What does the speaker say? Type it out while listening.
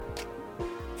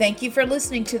Thank you for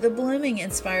listening to the Blooming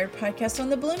Inspired Podcast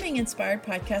on the Blooming Inspired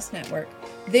Podcast Network.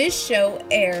 This show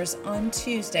airs on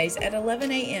Tuesdays at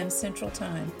 11 a.m. Central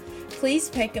Time. Please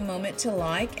take a moment to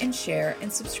like and share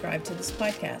and subscribe to this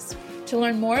podcast. To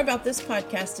learn more about this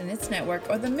podcast and its network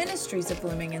or the ministries of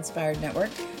Blooming Inspired Network,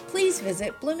 please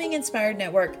visit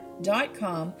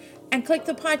bloominginspirednetwork.com and click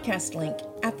the podcast link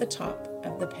at the top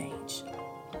of the page.